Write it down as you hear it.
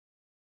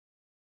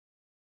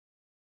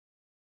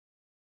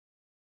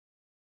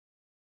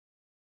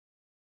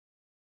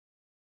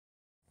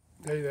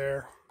Hey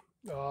there.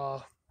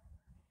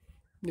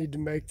 Need to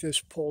make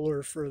this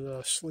puller for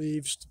the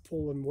sleeves to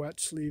pull them wet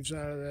sleeves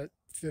out of that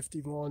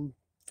 51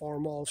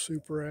 Farmall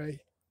Super A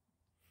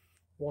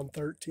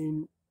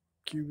 113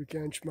 cubic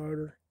inch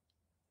motor.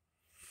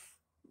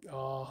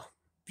 Uh,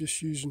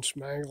 just using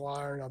some angle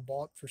iron I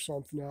bought for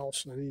something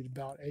else. I need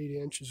about 8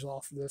 inches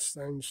off of this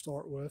thing to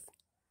start with.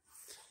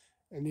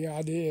 And the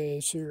idea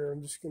is here,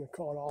 I'm just going to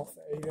cut off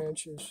the 8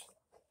 inches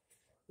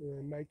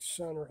and make the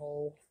center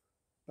hole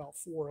about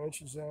 4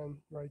 inches in.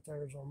 Right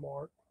there's our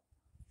mark.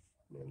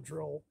 And then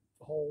drill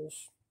the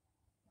holes.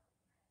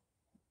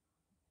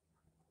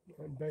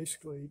 And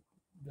basically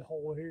the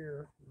hole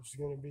here is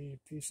going to be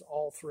a piece of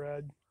all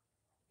thread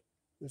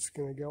that's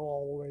going to go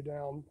all the way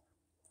down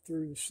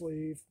through the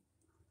sleeve.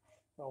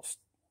 I'll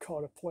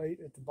cut a plate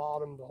at the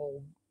bottom to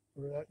hold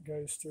where that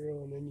goes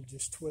through, and then you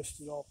just twist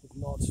it off with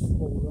nuts to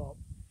pull it up.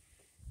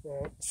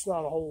 And it's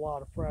not a whole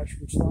lot of pressure.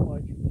 It's not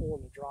like you're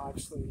pulling a dry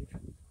sleeve.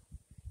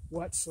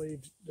 Wet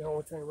sleeves, the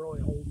only thing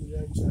really holding it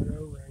in is that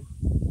O-ring.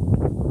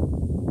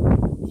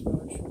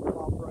 So it should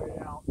pop right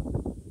out.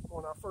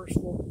 When I first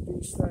looked at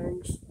these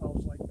things, I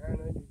was like, man,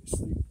 I need a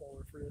sleeve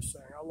puller for this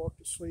thing. I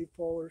looked at sleeve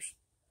pullers.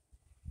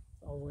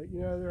 I was like,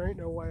 there ain't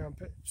no way I'm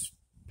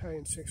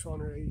paying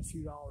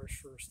 $682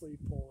 for a sleeve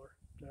puller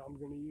that I'm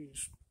going to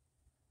use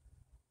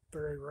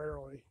very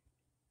rarely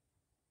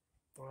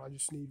when I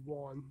just need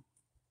one.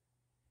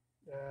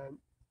 And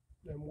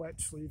then wet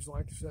sleeves,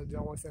 like I said, the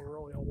only thing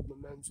really holding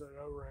them in is that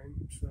O-ring,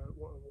 so it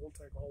won't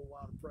take a whole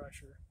lot of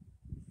pressure.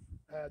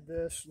 I had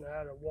this, and I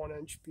had a 1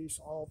 inch piece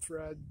of all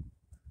thread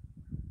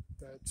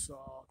that's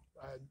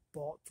I had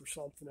bought for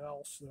something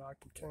else that I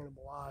can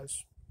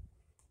cannibalize.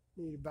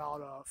 Need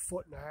about 1.5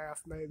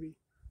 feet maybe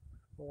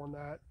on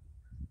that.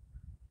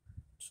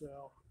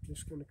 So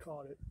just gonna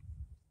cut it.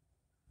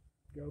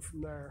 Go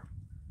from there.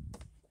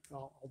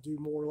 I'll do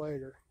more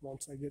later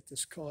once I get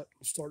this cut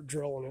and start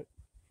drilling it.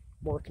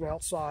 Working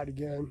outside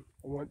again.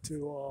 I went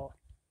to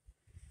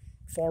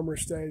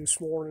Farmer's Day this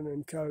morning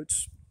in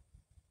Coates,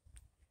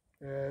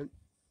 and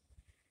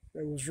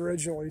it was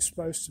originally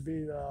supposed to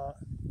be the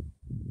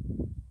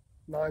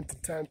 9th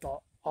and 10th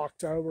of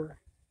October,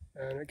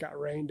 and it got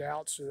rained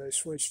out, so they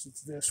switched it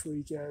to this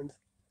weekend.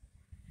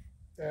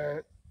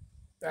 And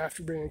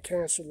after being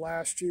canceled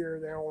last year,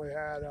 they only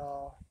had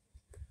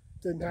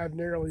didn't have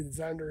nearly the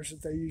vendors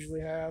that they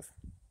usually have.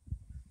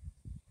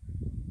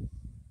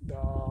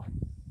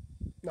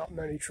 Not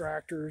many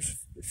tractors,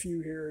 a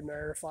few here and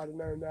there. If I'd have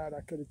known that, I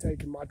could have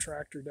taken my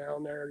tractor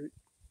down there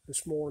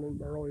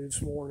early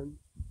this morning,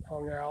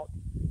 hung out.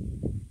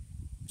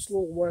 It's a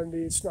little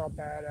windy. It's not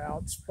bad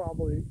out. It's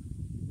probably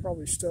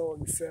still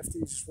in the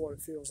 50s is what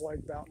it feels like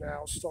about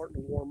now. It's starting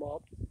to warm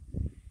up.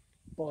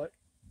 But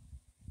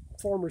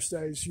Farmer's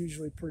Day is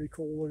usually pretty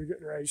cool. They're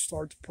getting ready to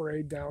start the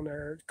parade down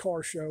there. The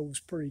car show was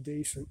pretty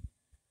decent.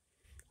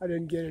 I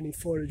didn't get any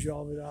footage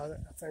of it. I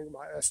think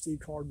my SD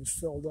card was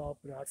filled up,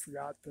 and I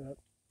forgot that.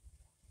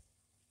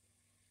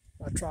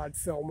 I tried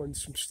filming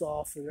some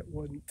stuff, and it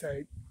wouldn't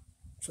take.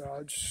 So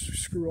I just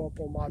screw up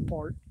on my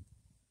part.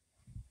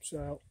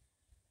 So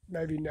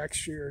maybe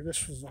next year.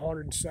 This was the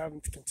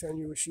 107th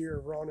continuous year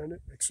of running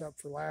it,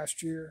 except for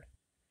last year.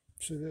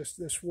 So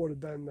this would have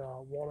been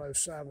the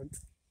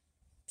 107th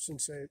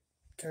since they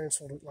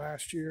canceled it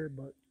last year,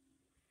 but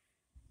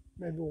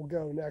maybe we'll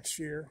go next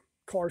year.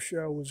 Car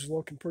show was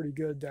looking pretty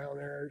good down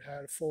there. It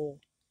had a full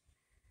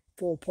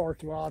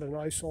parking lot of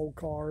nice old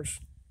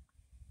cars.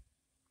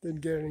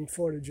 Didn't get any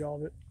footage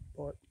of it,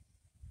 but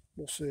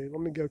we'll see.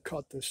 Let me go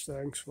cut this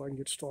thing so I can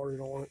get started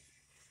on it.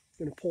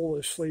 I'm going to pull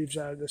the sleeves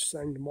out of this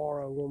thing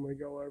tomorrow when we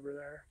go over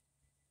there.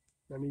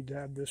 I need to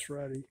have this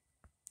ready.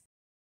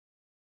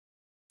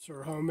 It's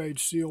our homemade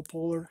seal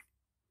puller.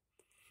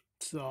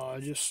 It's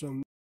just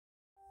some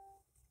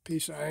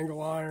piece of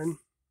angle iron.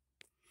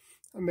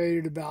 I made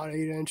it about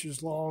 8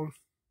 inches long.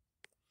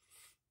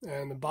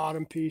 And the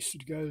bottom piece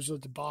that goes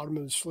at the bottom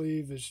of the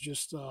sleeve is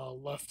just a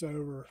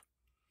leftover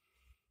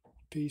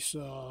piece,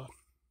 I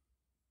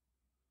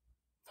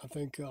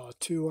think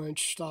 2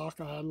 inch stock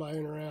I had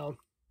laying around.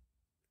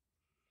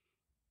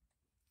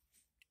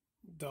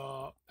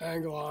 The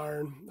angle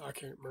iron, I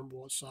can't remember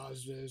what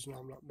size it is, and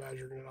I'm not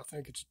measuring it. I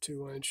think it's a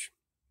 2 inch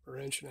or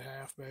 1.5 inches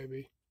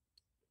maybe.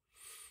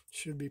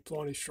 Should be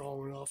plenty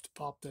strong enough to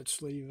pop that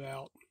sleeve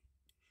out.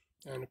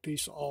 And a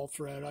piece of all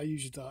thread. I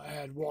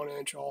had 1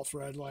 inch all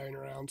thread laying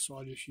around, so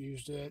I just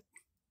used it.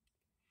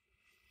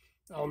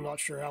 I'm not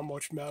sure how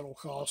much metal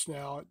costs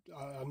now.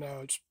 I know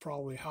it's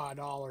probably high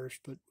dollars,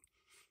 but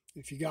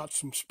if you got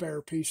some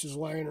spare pieces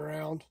laying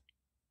around,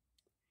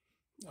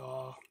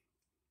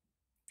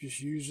 just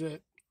use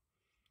it.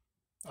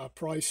 I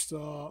priced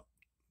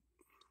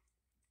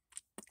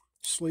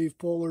sleeve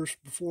pullers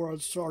before I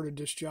started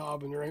this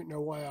job, and there ain't no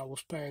way I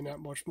was paying that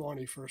much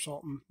money for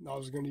something I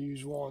was going to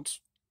use once.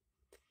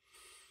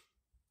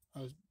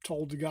 I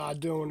told the guy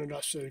doing it,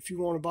 I said, if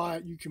you want to buy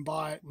it, you can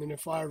buy it, and then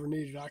if I ever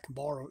need it, I can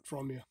borrow it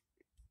from you.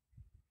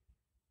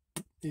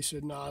 He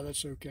said, nah,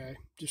 that's okay.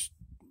 Just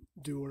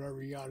do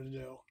whatever you got to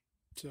do.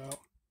 So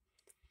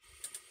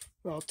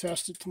I'll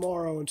test it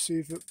tomorrow and see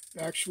if it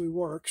actually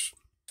works.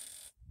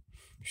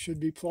 Should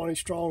be plenty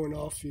strong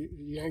enough.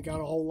 You ain't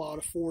got a whole lot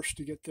of force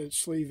to get the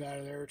sleeve out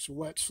of there. It's a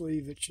wet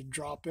sleeve that should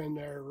drop in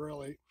there,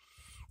 really.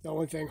 The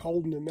only thing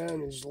holding them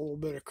in is a little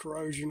bit of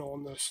corrosion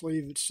on the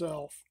sleeve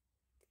itself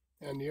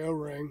and the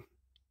O-ring.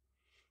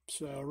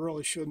 So it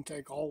really shouldn't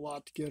take a whole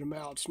lot to get them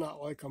out. It's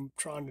not like I'm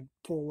trying to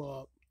pull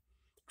a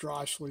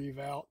dry sleeve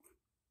out.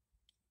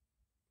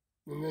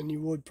 And then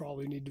you would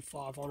probably need the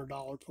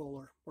 $500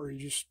 puller, or you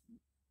just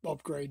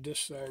upgrade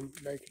this thing,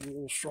 make it a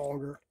little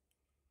stronger.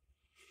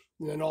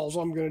 And then all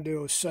I'm going to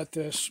do is set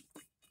this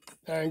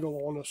angle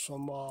onto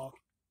some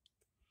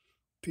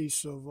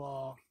piece of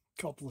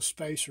couple of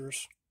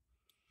spacers.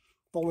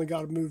 I've only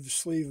got to move the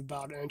sleeve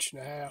about 1.5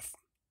 inches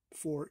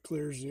before it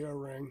clears the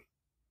O-ring.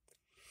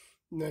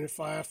 And then if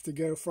I have to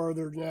go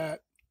further than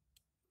that,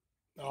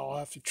 I'll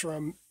have to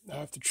trim. I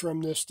have to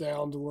trim this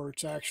down to where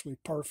it's actually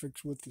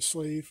perfect with the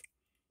sleeve.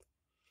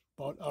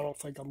 But I don't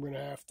think I'm going to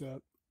have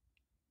to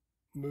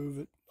move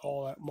it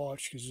all that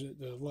much because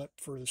the lip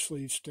for the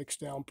sleeve sticks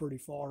down pretty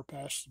far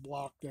past the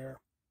block there.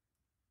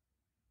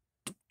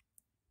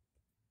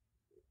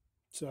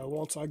 So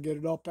once I get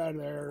it up out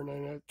of there, and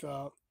then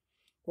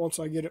once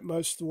I get it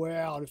most of the way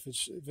out, if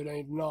it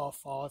ain't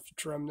enough, I'll have to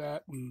trim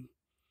that and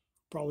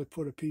probably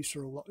put a piece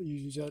or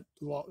use that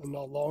a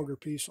longer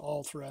piece of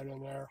all thread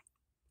in there.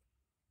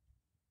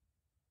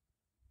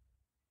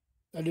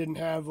 I didn't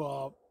have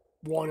a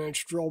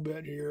 1-inch drill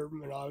bit here,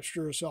 and I was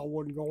sure as hell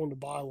wasn't going to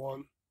buy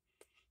one.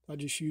 I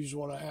just used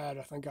what I had.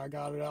 I think I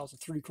got it out to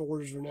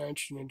 3/4 of an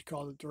inch and then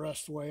cut it the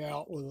rest of the way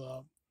out with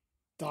a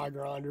die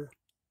grinder.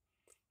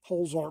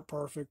 Holes aren't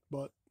perfect,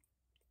 but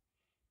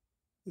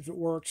if it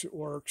works, it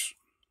works.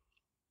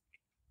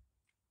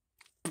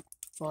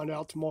 Find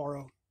out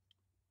tomorrow.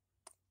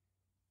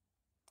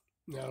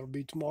 Now it'll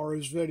be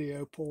tomorrow's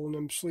video, pulling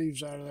them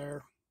sleeves out of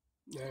there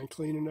and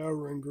cleaning the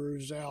O-ring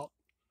grooves out.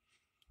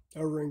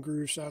 O-ring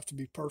grooves have to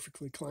be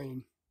perfectly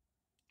clean.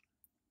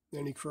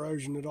 Any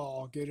corrosion at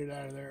all, get it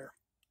out of there.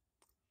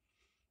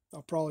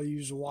 I'll probably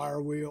use a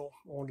wire wheel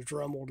on the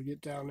Dremel to get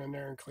down in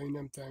there and clean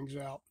them things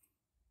out.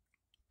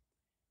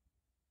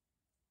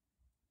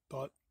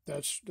 But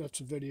that's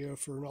a video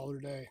for another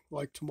day,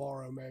 like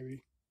tomorrow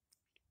maybe.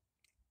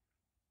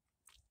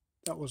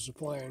 That was the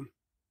plan.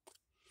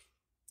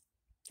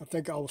 I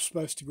think I was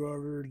supposed to go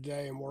over here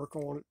today and work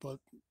on it, but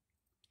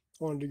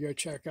wanted to go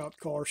check out the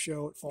car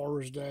show at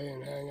Farmer's Day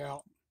and hang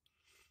out,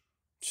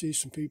 see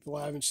some people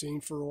I haven't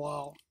seen for a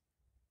while.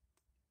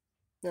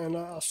 And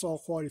I saw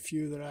quite a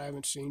few that I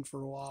haven't seen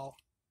for a while.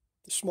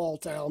 It's a small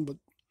town, but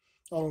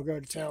I don't go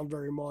to town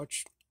very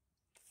much.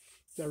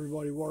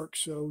 Everybody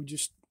works, so we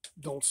just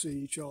don't see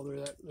each other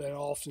that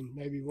often.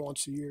 Maybe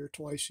once a year,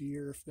 twice a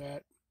year, if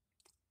that.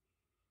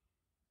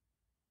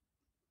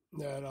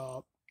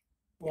 That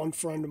one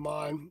friend of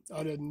mine,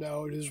 I didn't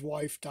know it, his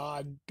wife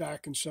died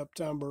back in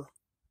September.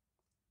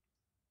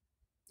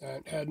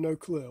 And had no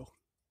clue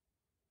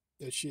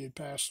that she had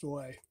passed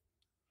away.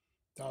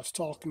 I was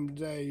talking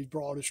today, he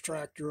brought his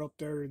tractor up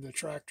there to the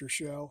tractor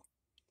show,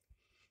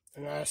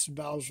 and I asked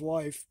about his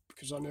wife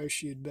because I know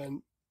she had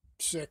been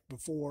sick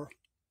before.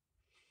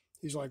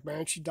 He's like,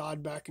 man, she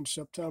died back in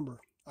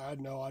September. I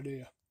had no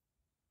idea.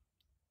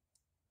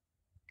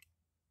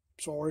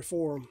 Sorry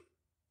for him.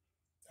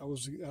 That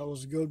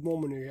was a good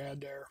woman he had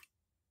there.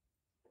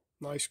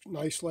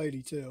 Nice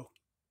lady too.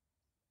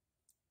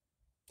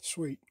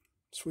 Sweet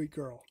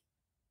girl.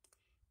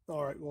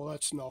 All right, well,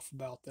 that's enough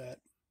about that.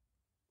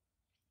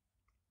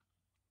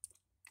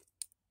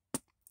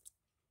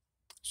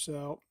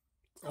 So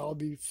I'll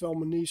be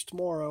filming these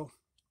tomorrow,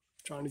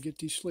 trying to get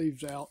these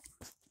sleeves out.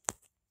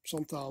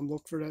 Sometime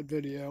look for that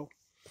video.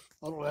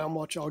 I don't know how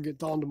much I'll get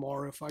done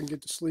tomorrow. If I can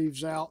get the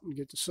sleeves out and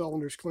get the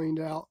cylinders cleaned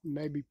out and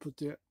maybe put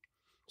the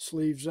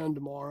sleeves in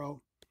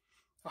tomorrow.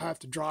 I have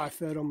to dry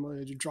fit them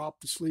to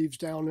drop the sleeves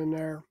down in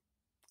there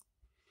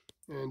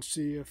and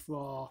see if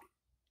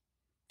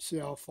see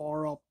how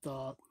far up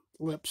the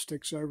lip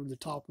sticks over the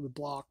top of the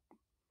block.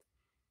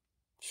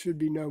 Should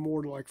be no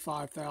more than like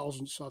 5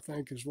 thousandths, I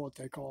think, is what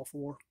they call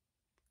for.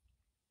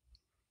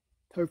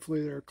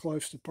 Hopefully they're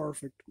close to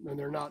perfect and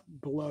they're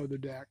not below the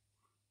deck.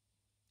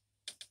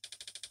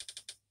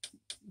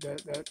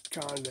 That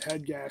kind of, the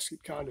head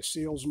gasket kind of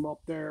seals them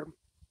up there.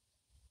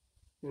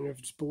 And if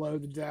it's below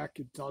the deck,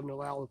 it doesn't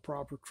allow the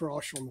proper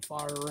crush on the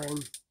fire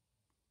ring.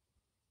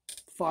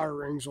 The fire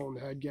ring's on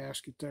the head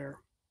gasket there.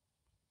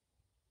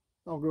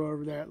 I'll go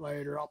over that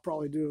later. I'll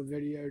probably do a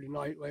video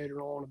tonight later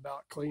on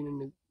about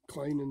cleaning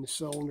the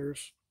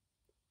cylinders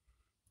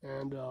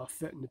and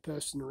fitting the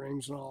piston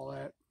rings and all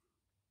that.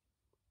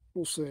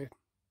 We'll see.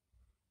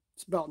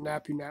 It's about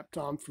nappy nap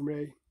time for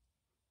me.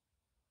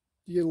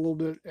 You get a little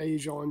bit of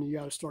age on, you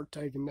got to start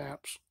taking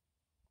naps.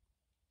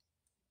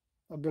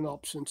 I've been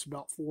up since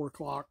about 4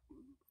 o'clock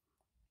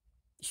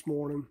this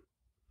morning.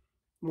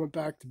 Went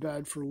back to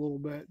bed for a little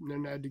bit and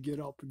then had to get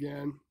up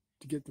again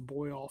to get the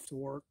boy off to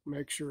work,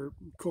 make sure,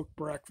 cook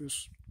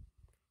breakfast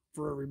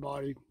for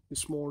everybody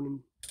this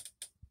morning.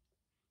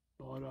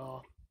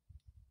 But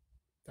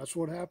that's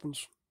what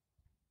happens.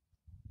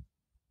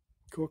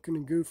 cooking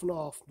and goofing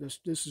off. This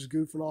is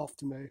goofing off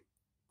to me,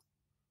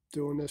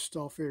 doing this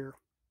stuff here.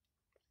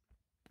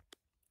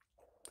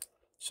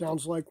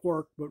 Sounds like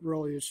work, but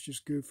really it's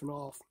just goofing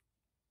off.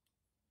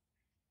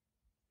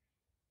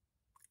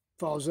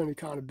 If I was any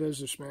kind of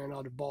businessman,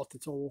 I'd have bought the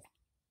tool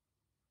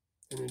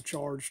and then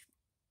charged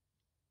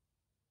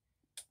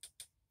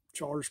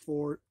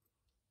for it,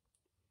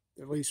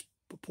 at least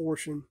a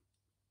portion,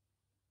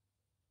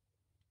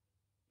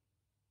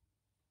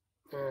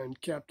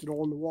 and kept it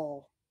on the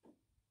wall,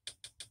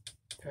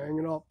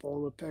 hanging up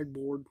on the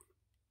pegboard.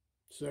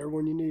 It's there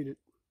when you need it.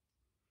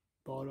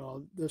 But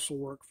this will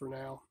work for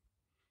now.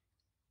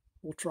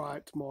 We'll try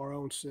it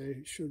tomorrow and see.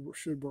 It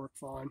should work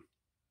fine.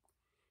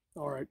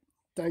 All right.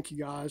 Thank you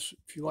guys.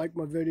 If you like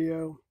my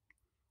video,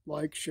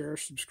 like, share,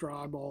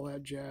 subscribe, all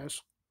that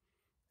jazz.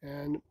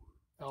 And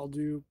I'll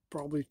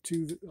probably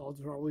do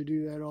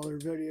that other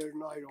video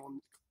tonight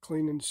on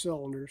cleaning the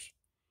cylinders.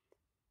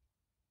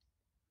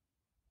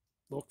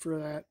 Look for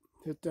that.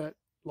 Hit that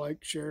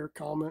like, share,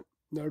 comment,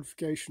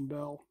 notification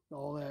bell,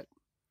 all that.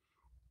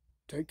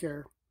 Take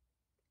care.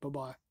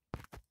 Bye-bye.